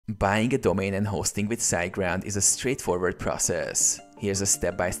Buying a domain and hosting with SiteGround is a straightforward process. Here's a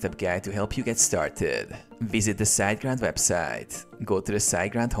step-by-step guide to help you get started. Visit the SiteGround website. Go to the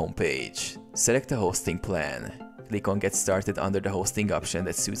SiteGround homepage. Select a hosting plan. Click on Get Started under the hosting option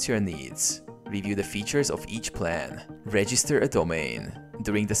that suits your needs. Review the features of each plan. Register a domain.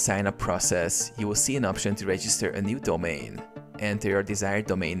 During the sign-up process, you will see an option to register a new domain. Enter your desired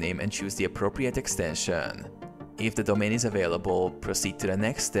domain name and choose the appropriate extension. If the domain is available, proceed to the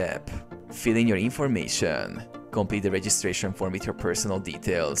next step. Fill in your information. Complete the registration form with your personal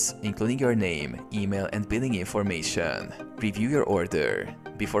details, including your name, email, and billing information. Review your order.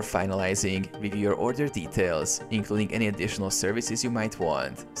 Before finalizing, review your order details, including any additional services you might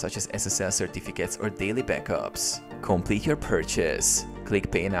want, such as SSL certificates or daily backups. Complete your purchase.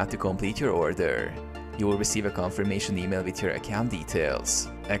 Click Pay Now to complete your order. You will receive a confirmation email with your account details.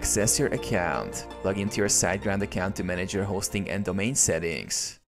 Access your account. Log into your SiteGround account to manage your hosting and domain settings.